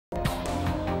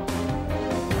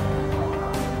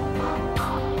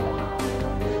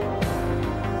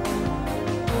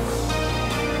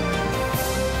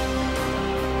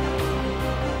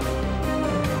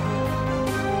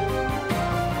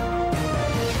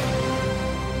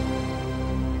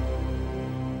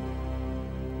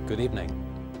Good evening.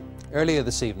 Earlier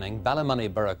this evening, Ballymoney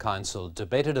Borough Council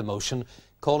debated a motion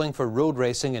calling for road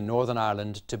racing in Northern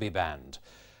Ireland to be banned.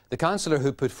 The councillor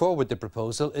who put forward the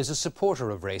proposal is a supporter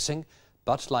of racing,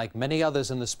 but like many others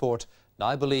in the sport,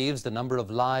 now believes the number of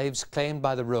lives claimed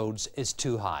by the roads is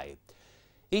too high.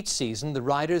 Each season, the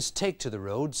riders take to the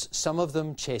roads, some of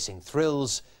them chasing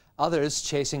thrills, others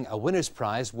chasing a winner's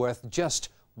prize worth just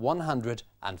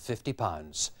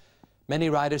 £150.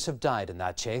 Many riders have died in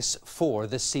that chase, 4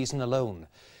 this season alone.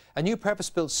 A new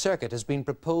purpose-built circuit has been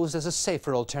proposed as a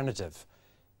safer alternative.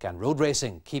 Can road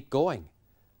racing keep going,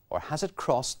 or has it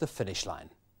crossed the finish line?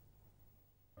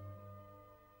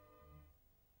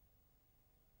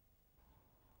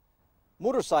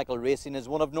 Motorcycle racing is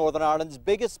one of Northern Ireland's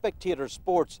biggest spectator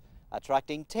sports,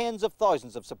 attracting tens of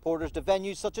thousands of supporters to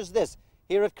venues such as this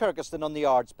here at Kirkeston on the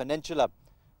Ards Peninsula.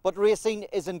 But racing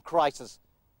is in crisis.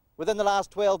 Within the last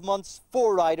 12 months,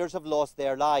 4 riders have lost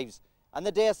their lives, and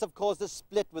the deaths have caused a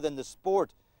split within the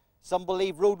sport. Some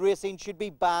believe road racing should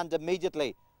be banned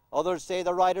immediately. Others say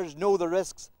the riders know the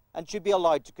risks and should be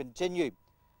allowed to continue.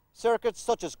 Circuits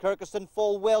such as Kirkeston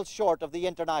fall well short of the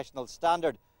international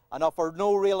standard and offer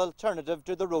no real alternative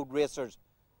to the road racers.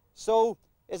 So,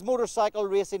 is motorcycle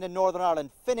racing in Northern Ireland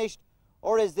finished,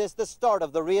 or is this the start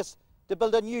of the race to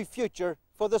build a new future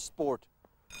for the sport?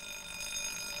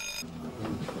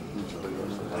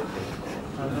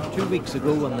 2 weeks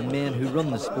ago, when the men who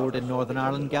run the sport in Northern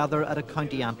Ireland gather at a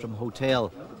County Antrim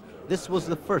hotel. This was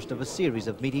the first of a series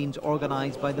of meetings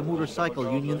organised by the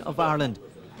Motorcycle Union of Ireland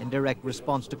in direct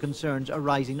response to concerns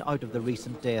arising out of the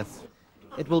recent deaths.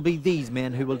 It will be these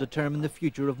men who will determine the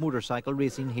future of motorcycle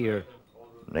racing here.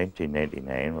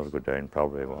 1989 will go down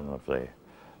probably one of the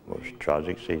most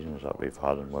tragic seasons that we've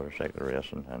had in motorcycle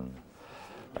racing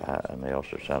in the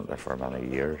Ulster Centre for many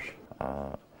years.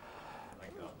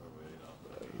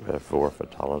 We have 4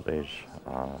 fatalities,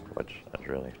 which is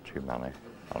really too many,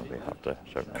 and we have to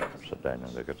certainly sit down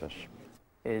and look at this.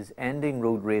 Is ending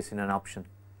road racing an option?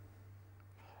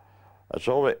 It's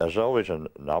always an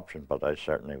option, but I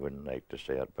certainly wouldn't like to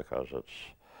see it because it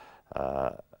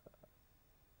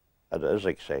is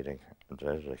exciting. It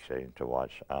is exciting to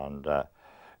watch, and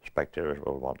spectators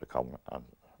will want to come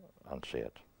and see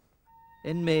it.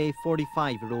 In May,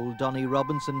 45-year-old Donny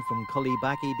Robinson from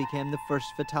Cullybackey became the first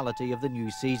fatality of the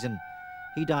new season.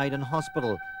 He died in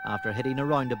hospital after hitting a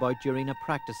roundabout during a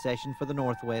practice session for the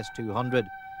Northwest 200.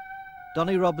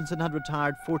 Donny Robinson had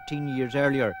retired 14 years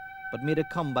earlier, but made a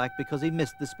comeback because he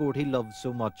missed the sport he loved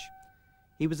so much.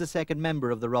 He was the second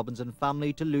member of the Robinson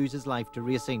family to lose his life to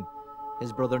racing.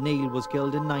 His brother Neil was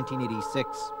killed in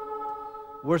 1986.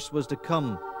 Worse was to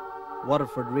come.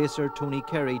 Waterford racer Tony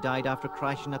Kerry died after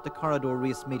crashing at the Corridor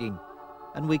race meeting.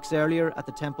 And weeks earlier at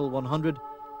the Temple 100,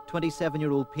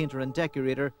 27-year-old painter and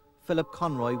decorator Philip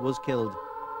Conroy was killed.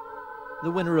 The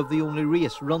winner of the only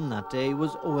race run that day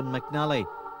was Owen McNally,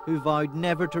 who vowed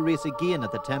never to race again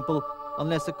at the Temple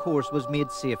unless the course was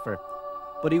made safer.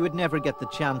 But he would never get the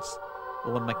chance.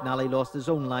 Owen McNally lost his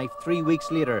own life 3 weeks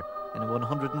later in a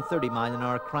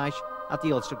 130-mile-an-hour crash at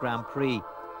the Ulster Grand Prix.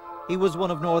 He was one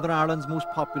of Northern Ireland's most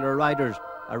popular riders,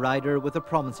 a rider with a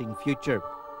promising future.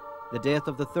 The death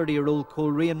of the 30-year-old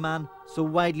Coleraine man, so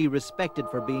widely respected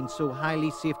for being so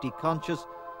highly safety conscious,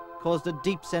 caused a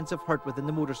deep sense of hurt within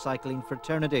the motorcycling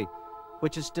fraternity,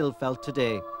 which is still felt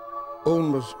today.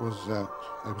 Owen was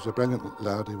a brilliant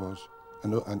lad, he was. I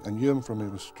knew him from he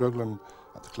was struggling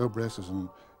at the club races and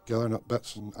gathering up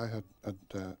bits, and I had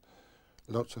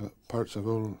lots of parts of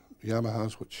old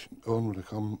Yamahas which Owen would have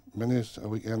come many a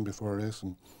weekend before a race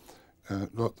and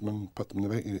got them and put them in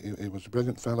the way. He was a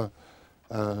brilliant fella,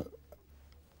 a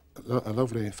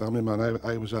lovely family man.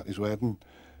 I was at his wedding,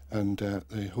 and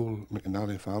the whole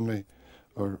McNally family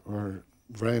were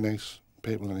very nice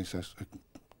people, and he says a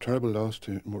terrible loss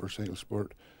to motorcycle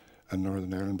sport in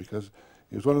Northern Ireland, because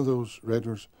he was one of those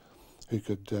riders who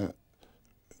could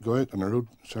go out on a road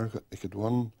circuit, he could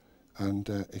win, and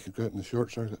he could go out in the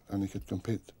short circuit and he could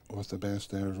compete with the best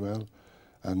there as well.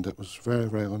 And it was very,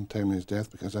 very untimely his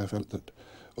death, because I felt that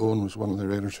Owen was one of the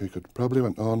riders who could probably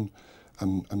went on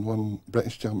and won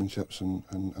British championships in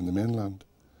the mainland.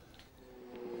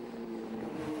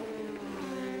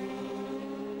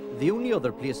 The only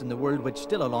other place in the world which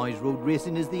still allows road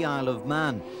racing is the Isle of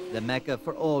Man, the mecca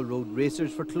for all road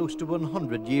racers for close to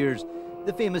 100 years.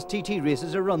 The famous TT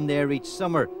races are run there each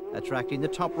summer, attracting the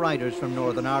top riders from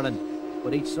Northern Ireland.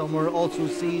 But each summer also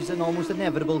sees an almost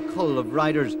inevitable cull of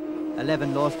riders.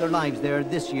 11 lost their lives there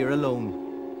this year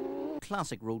alone.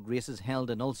 Classic road races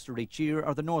held in Ulster each year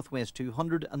are the Northwest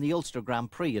 200 and the Ulster Grand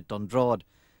Prix at Dundrod.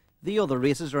 The other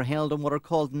races are held on what are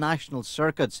called national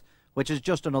circuits, which is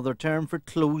just another term for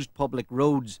closed public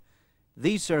roads.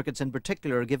 These circuits in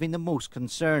particular are giving the most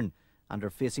concern and are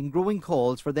facing growing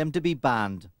calls for them to be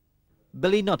banned.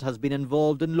 Billy Nutt has been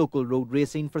involved in local road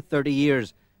racing for 30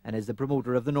 years and is the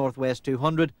promoter of the Northwest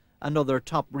 200 and other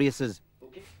top races.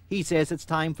 He says it's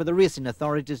time for the racing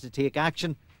authorities to take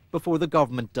action before the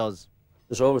government does.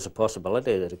 There's always a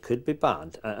possibility that it could be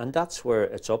banned, and that's where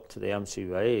it's up to the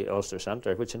MCUA Ulster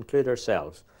Centre, which include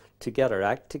ourselves, to get our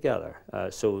act together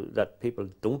so that people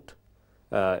don't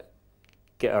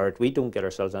we don't get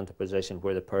ourselves into a position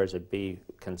where the powers that be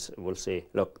will say,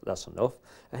 look, that's enough.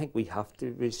 I think we have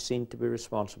to be seen to be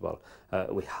responsible.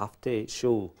 We have to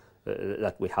show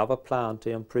that we have a plan to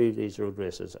improve these road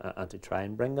races and to try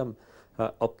and bring them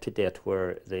up to date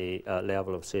where the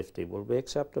level of safety will be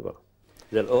acceptable.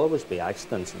 There'll always be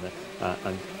accidents, and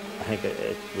I think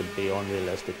it would be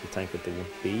unrealistic to think that there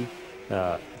won't be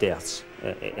deaths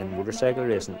in motorcycle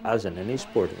racing, as in any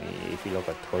sport. I mean, if you look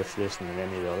at horse racing and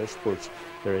any of the other sports,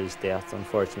 there is death,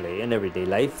 unfortunately. In everyday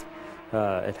life,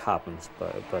 it happens,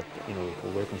 but you know,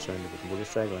 we're concerned with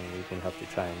motorcycling. We have to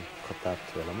try and cut that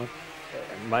to a limit.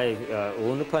 My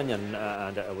own opinion,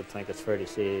 and I would think it's fair to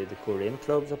say the Korean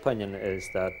Club's opinion, is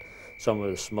that some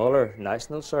of the smaller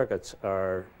national circuits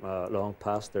are long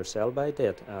past their sell-by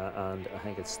date, and I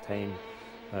think it's time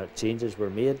changes were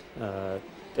made,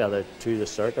 either to the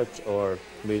circuits or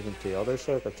moving to other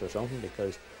circuits or something,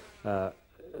 because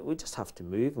we just have to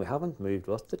move. We haven't moved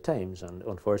with the times, and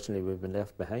unfortunately we've been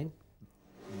left behind.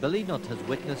 Billy Nutt has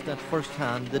witnessed at first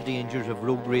hand the dangers of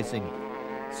road racing.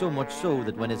 So much so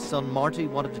that when his son Marty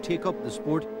wanted to take up the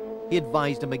sport, he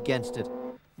advised him against it.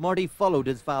 Marty followed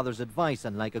his father's advice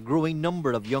and, like a growing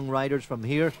number of young riders from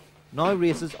here, now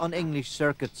races on English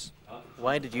circuits.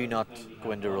 Why did you not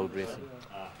go into road racing?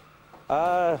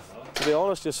 To be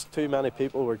honest, just too many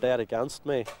people were dead against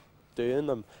me doing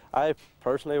them. I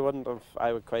personally wouldn't have.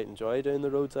 I would quite enjoy doing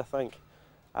the roads, I think,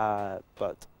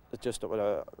 but it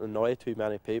would annoy too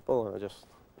many people, and I just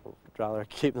would rather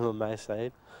keep them on my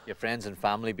side. Your friends and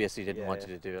family basically didn't want you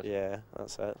to do it. Yeah,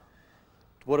 that's it.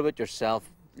 What about yourself,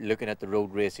 looking at the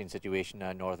road racing situation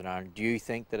now in Northern Ireland? Do you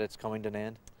think that it's coming to an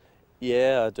end?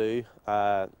 Yeah, I do.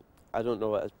 I don't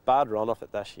know, it's a bad run of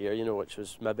it this year, you know, which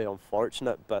was maybe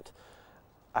unfortunate, but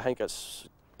I think it's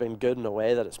been good in a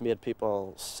way that it's made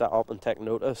people sit up and take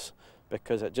notice,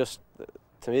 because it just,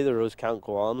 to me, the roads can't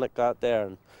go on like that there,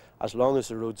 and as long as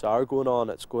the roads are going on,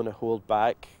 it's going to hold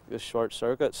back the short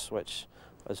circuits, which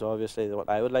is obviously what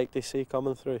I would like to see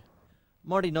coming through.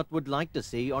 Marty Nutt would like to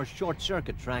see our short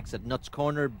circuit tracks at Nutt's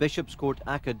Corner, Bishopscourt,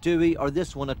 Akadui, or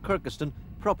this one at Kirkeston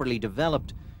properly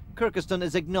developed. Kirkeston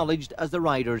is acknowledged as the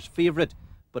riders' favourite,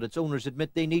 but its owners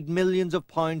admit they need millions of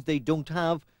pounds they don't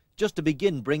have just to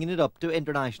begin bringing it up to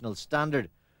international standard.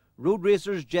 Road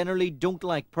racers generally don't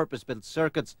like purpose-built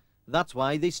circuits. That's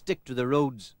why they stick to the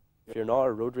roads. If you're not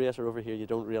a road racer over here, you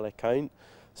don't really count.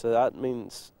 So that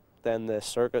means then the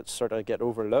circuits sort of get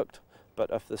overlooked. But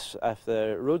if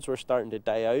the roads were starting to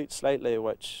die out slightly,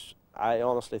 which I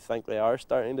honestly think they are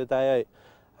starting to die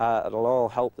out, it'll all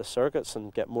help the circuits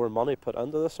and get more money put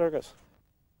into the circuits.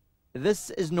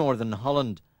 This is Northern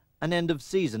Holland. An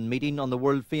end-of-season meeting on the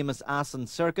world-famous Assen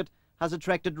circuit has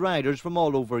attracted riders from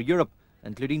all over Europe,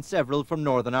 including several from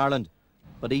Northern Ireland.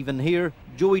 But even here,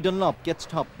 Joey Dunlop gets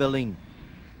top billing.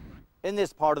 In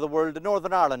this part of the world, the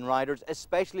Northern Ireland riders,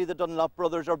 especially the Dunlop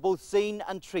brothers, are both seen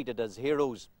and treated as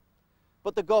heroes.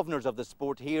 But the governors of the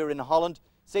sport here in Holland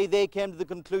say they came to the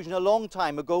conclusion a long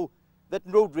time ago that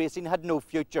road racing had no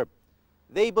future.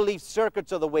 They believe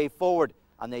circuits are the way forward,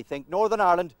 and they think Northern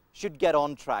Ireland should get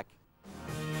on track.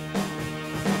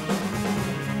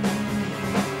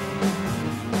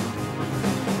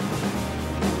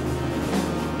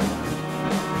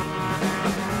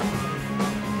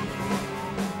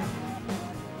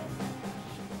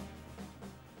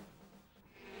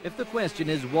 If the question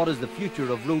is what is the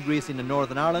future of road racing in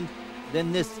Northern Ireland,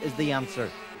 then this is the answer.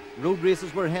 Road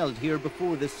races were held here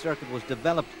before this circuit was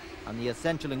developed, and the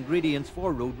essential ingredients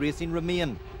for road racing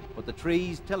remain. But the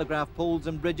trees, telegraph poles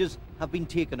and bridges have been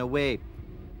taken away.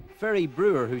 Ferry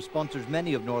Brewer, who sponsors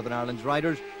many of Northern Ireland's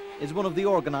riders, is one of the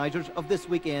organisers of this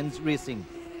weekend's racing.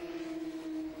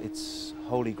 It's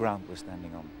holy ground we're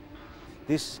standing on.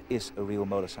 This is a real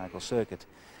motorcycle circuit.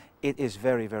 It is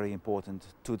very, very important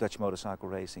to Dutch motorcycle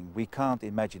racing. We can't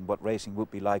imagine what racing would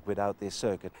be like without this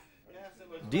circuit.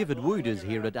 David Wood is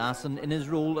here at Assen in his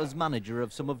role as manager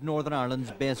of some of Northern Ireland's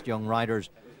best young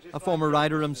riders. A former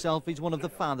rider himself, he's one of the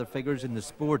father figures in the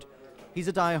sport. He's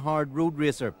a die-hard road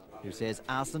racer who says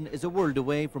Assen is a world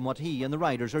away from what he and the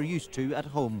riders are used to at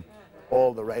home.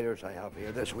 All the riders I have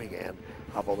here this weekend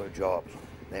have other jobs.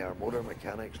 They are motor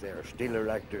mechanics, they are steel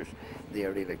erectors, they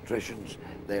are electricians,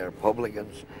 they are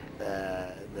publicans,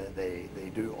 they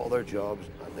do other jobs,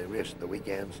 and they race at the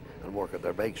weekends and work at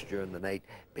their bikes during the night,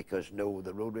 because no,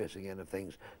 the road racing end of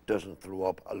things doesn't throw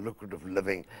up a lucrative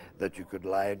living that you could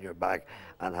lie on your back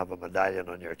and have a medallion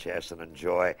on your chest and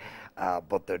enjoy,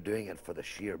 but they're doing it for the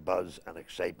sheer buzz and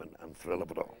excitement and thrill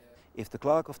of it all. If the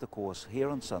clerk of the course here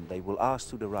on Sunday will ask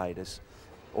to the riders,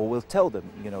 or will tell them,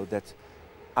 you know, that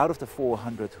out of the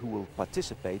 400 who will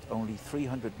participate, only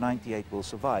 398 will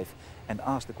survive, and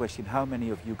ask the question, how many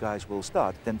of you guys will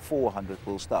start? Then 400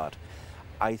 will start.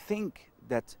 I think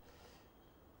that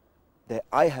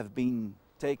I have been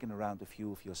taken around a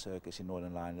few of your circuits in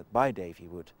Northern Ireland by Davy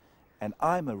Wood, and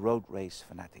I'm a road race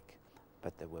fanatic.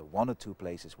 But there were one or two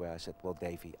places where I said, well,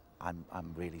 Davy,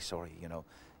 I'm really sorry, you know,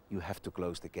 you have to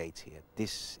close the gates here.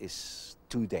 This is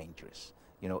too dangerous,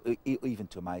 you know, even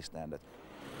to my standard.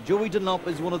 Joey Dunlop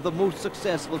is one of the most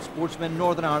successful sportsmen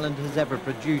Northern Ireland has ever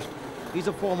produced. He's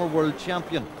a former world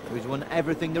champion who's won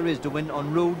everything there is to win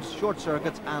on roads, short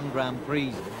circuits and Grand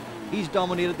Prix. He's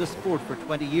dominated the sport for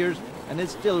 20 years and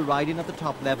is still riding at the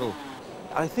top level.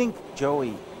 I think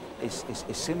Joey is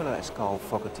similar as Carl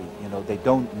Fogarty. You know, they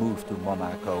don't move to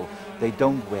Monaco, they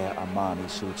don't wear Armani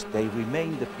suits, they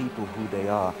remain the people who they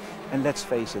are. And let's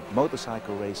face it,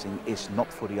 motorcycle racing is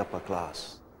not for the upper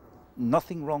class.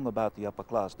 Nothing wrong about the upper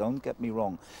class, don't get me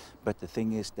wrong, but the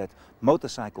thing is that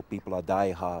motorcycle people are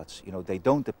diehards. You know, they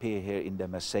don't appear here in their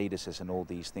Mercedeses and all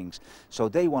these things, so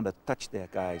they want to touch their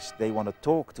guys, they want to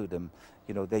talk to them,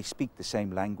 you know, they speak the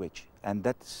same language, and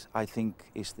that's, I think,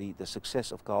 is the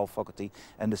success of Carl Fogarty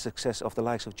and the success of the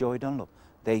likes of Joey Dunlop.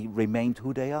 They remained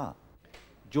who they are.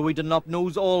 Joey Dunlop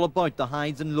knows all about the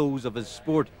highs and lows of his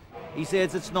sport. He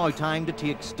says it's now time to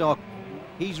take stock.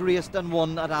 He's raced and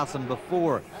won at Assen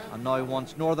before, and now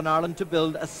wants Northern Ireland to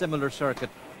build a similar circuit.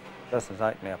 This is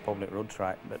actually a public road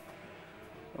track, but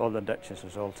all the ditches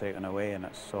is all taken away and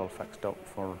it's all fixed up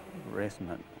for racing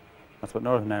it. That's what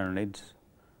Northern Ireland needs,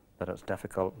 but it's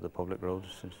difficult with the public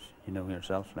roads, as you know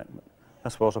yourself. But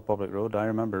this was a public road. I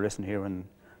remember racing here when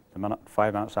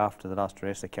 5 minutes after the last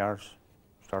race, the cars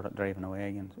started driving away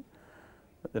again.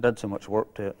 But they did so much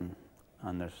work to it,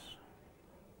 and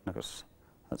that's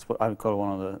what I would call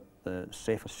one of the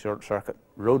safest short circuit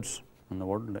roads in the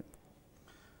world.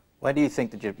 Why do you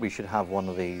think that we should have one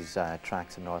of these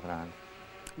tracks in Northern Ireland?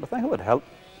 I think it would help.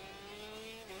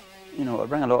 You know, it would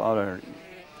bring a lot of other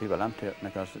people into it,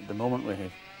 because at the moment we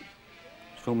have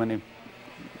so many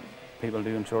people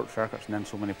doing short circuits and then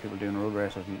so many people doing road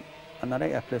races, and there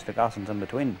ain't a place like Assen's in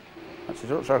between. It's a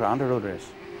short circuit and a road race.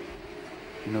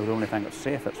 You know, the only thing that's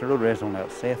safe, it's a road race only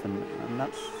that's safe, and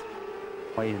that's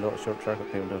why a lot of short circuit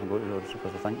people doesn't go to roads,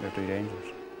 because they think they're too dangerous.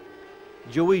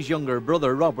 Joey's younger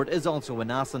brother Robert is also in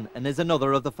Assen and is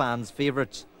another of the fans'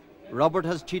 favourites. Robert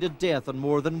has cheated death on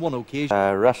more than one occasion.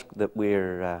 A risk that we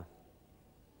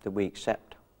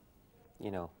accept,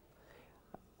 you know,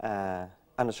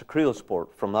 and it's a cruel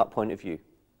sport from that point of view.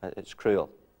 It's cruel,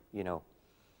 you know.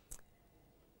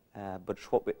 But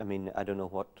it's what I mean, I don't know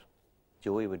what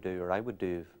Joey would do or I would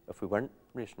do if we weren't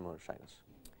racing motorcycles.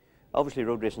 Obviously,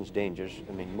 road racing's dangerous.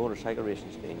 I mean, motorcycle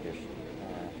racing's dangerous.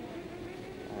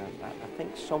 I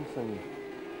think something,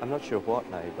 I'm not sure what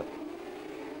now, but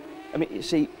I mean, you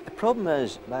see, the problem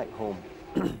is back home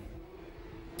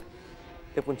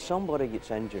that when somebody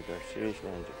gets injured or seriously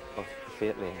injured or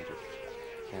fatally injured,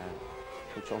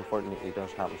 which unfortunately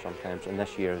does happen sometimes, and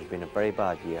this year has been a very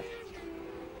bad year,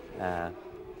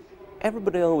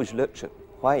 everybody always looks at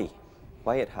why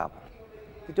it happened.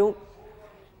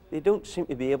 They don't seem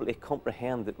to be able to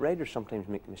comprehend that riders sometimes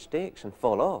make mistakes and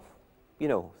fall off, you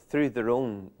know, through their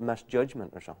own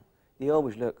misjudgment or something. They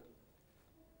always look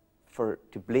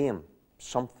to blame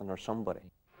something or somebody.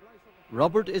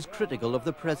 Robert is critical of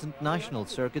the present national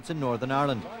circuits in Northern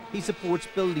Ireland. He supports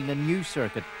building a new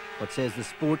circuit, but says the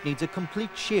sport needs a complete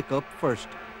shake-up first.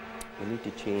 We need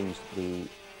to change the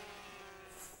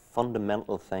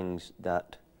fundamental things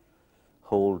that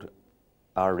hold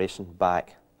our racing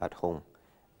back at home,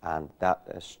 and that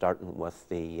is starting with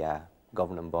the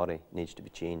governing body needs to be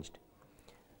changed.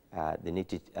 They need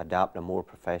to adapt a more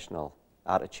professional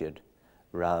attitude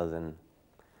rather than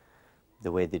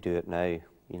the way they do it now,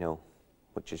 you know,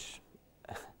 which is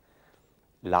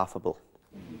laughable.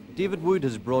 David Wood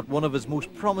has brought one of his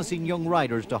most promising young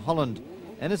riders to Holland.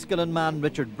 Enniskillen man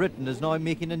Richard Britton is now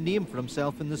making a name for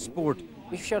himself in the sport.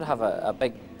 We should have a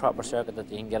big proper circuit that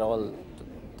you can get all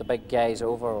the big guys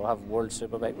over, or have World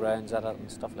Superbike rounds at it and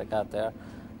stuff like that there.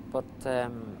 But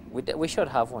we should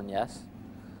have one, yes.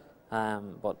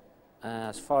 But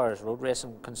as far as road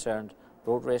racing concerned,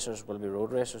 road racers will be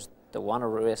road racers. that want to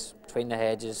race between the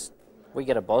hedges. We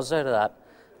get a buzz out of that,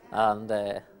 and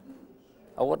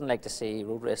I wouldn't like to see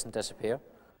road racing disappear.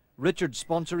 Richard's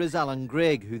sponsor is Alan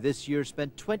Gregg, who this year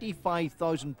spent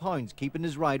 £25,000 keeping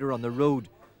his rider on the road.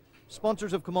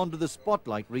 Sponsors have come under the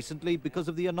spotlight recently because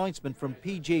of the announcement from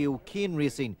PJ O'Kane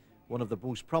Racing, one of the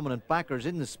most prominent backers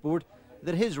in the sport,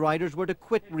 that his riders were to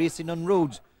quit racing on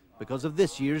roads because of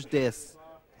this year's deaths.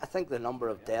 I think the number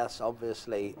of deaths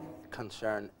obviously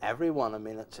concern everyone. I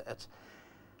mean,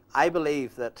 I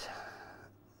believe that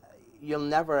you'll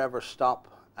never ever stop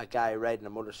a guy riding a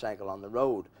motorcycle on the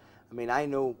road. I mean, I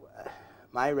know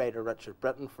my rider Richard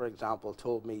Britton, for example,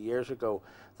 told me years ago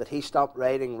that he stopped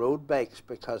riding road bikes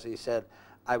because he said,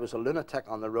 I was a lunatic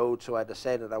on the road, so I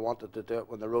decided I wanted to do it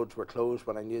when the roads were closed,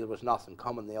 when I knew there was nothing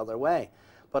coming the other way.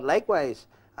 But likewise,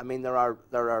 I mean, there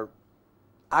are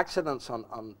accidents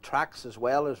on tracks as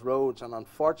well as roads, and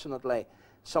unfortunately,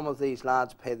 some of these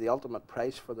lads pay the ultimate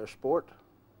price for their sport.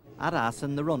 At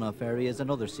Aston, the runoff areas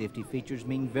and other safety features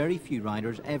mean very few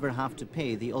riders ever have to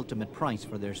pay the ultimate price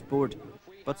for their sport.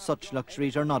 But such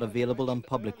luxuries are not available on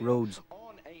public roads.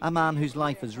 A man whose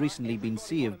life has recently been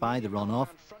saved by the runoff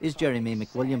is Jeremy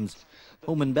McWilliams.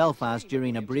 Home in Belfast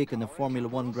during a break in the Formula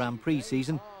 1 Grand Prix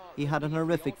season, he had an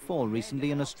horrific fall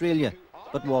recently in Australia,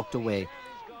 but walked away.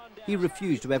 He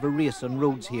refused to ever race on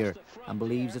roads here and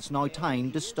believes it's now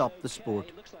time to stop the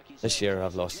sport. This year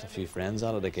I've lost a few friends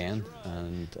at it again,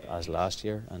 and as last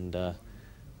year, and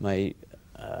I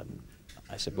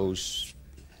suppose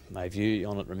my view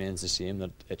on it remains the same,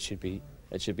 that it should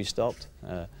be stopped.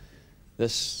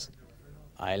 This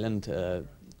island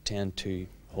tend to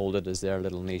hold it as their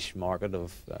little niche market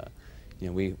of, you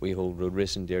know, we hold road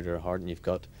racing dear to our heart, and you've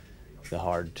got the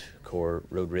hardcore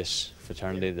road race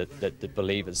fraternity that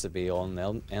believe it's the be-all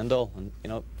and end-all, and you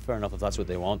know, fair enough if that's what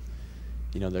they want.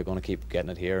 You know, they're going to keep getting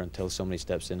it here until somebody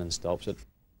steps in and stops it.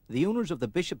 The owners of the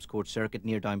Bishopscourt circuit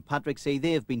near Downpatrick say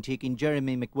they have been taking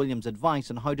Jeremy McWilliams'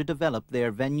 advice on how to develop their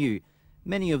venue.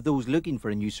 Many of those looking for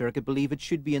a new circuit believe it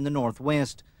should be in the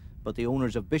northwest, but the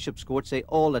owners of Bishopscourt say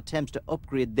all attempts to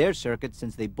upgrade their circuit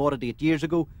since they bought it 8 years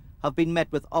ago have been met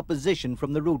with opposition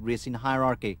from the road racing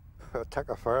hierarchy. It took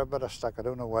a fair bit of stick. I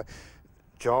don't know why.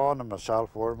 John and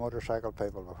myself were motorcycle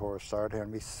people before we started here,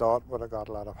 and we thought we'd have got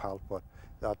a lot of help, but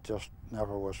that just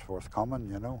never was forthcoming,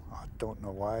 you know. I don't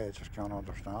know why, I just can't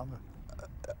understand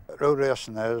it. Road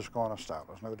racing is going to stop,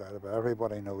 there's no doubt about it.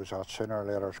 Everybody knows that sooner or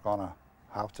later it's going to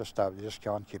have to stop. You just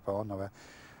can't keep on the way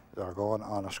they're going,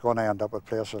 and it's going to end up with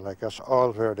places like this.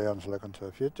 All we're doing is looking to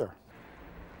the future.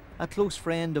 A close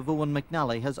friend of Owen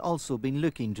McNally has also been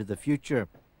looking to the future.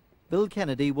 Bill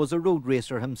Kennedy was a road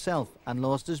racer himself and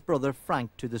lost his brother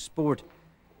Frank to the sport.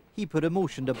 He put a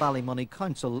motion to Ballymoney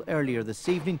Council earlier this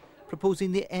evening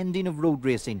proposing the ending of road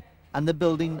racing and the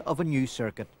building of a new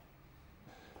circuit.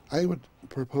 I would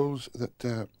propose that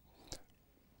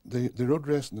the road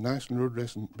racing, the national road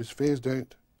racing, was phased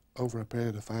out over a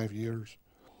period of 5 years.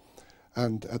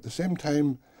 And at the same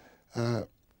time, I'd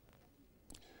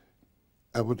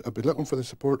be looking for the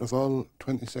support of all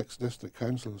 26 district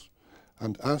councils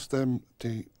and ask them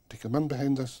to come in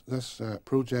behind this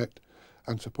project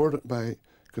and support it by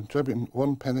contributing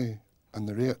 1 penny on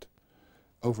the rate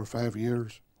over 5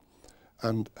 years,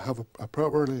 and have a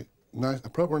proper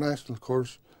national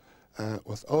course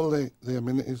with all the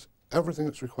amenities, everything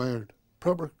that's required.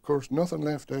 Proper course, nothing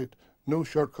left out, no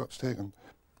shortcuts taken.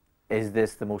 Is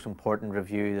this the most important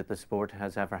review that the sport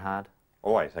has ever had?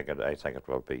 Oh, I think it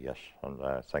will be, yes, and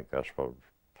I think this will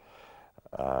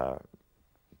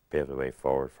pave the way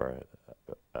forward for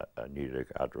a new look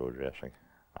at road racing,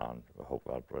 and we hope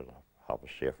that will have a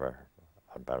safer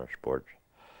and better sport.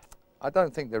 I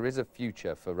don't think there is a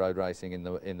future for road racing in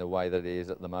the way that it is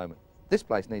at the moment. This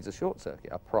place needs a short circuit,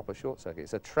 a proper short circuit.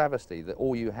 It's a travesty that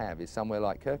all you have is somewhere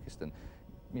like Kirkiston.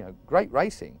 You know, great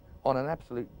racing on an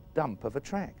absolute dump of a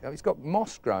track. It's got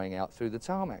moss growing out through the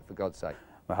tarmac, for God's sake.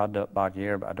 We had that bad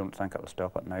year, but I don't think it will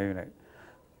stop it now. Like,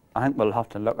 I think we'll have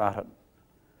to look at it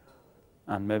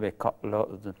and maybe cut a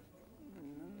lot of the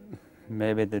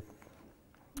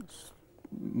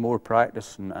more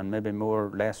practice and maybe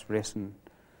less racing.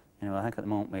 You know, I think at the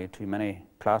moment we have too many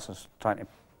classes trying to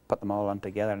put them all on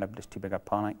together, and it's too big a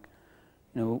panic.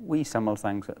 You know, we simple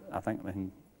things that I think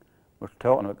we're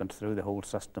talking about going through the whole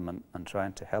system and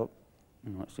trying to help.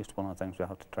 You know, it's just one of the things we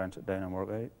have to try and sit down and work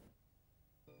out.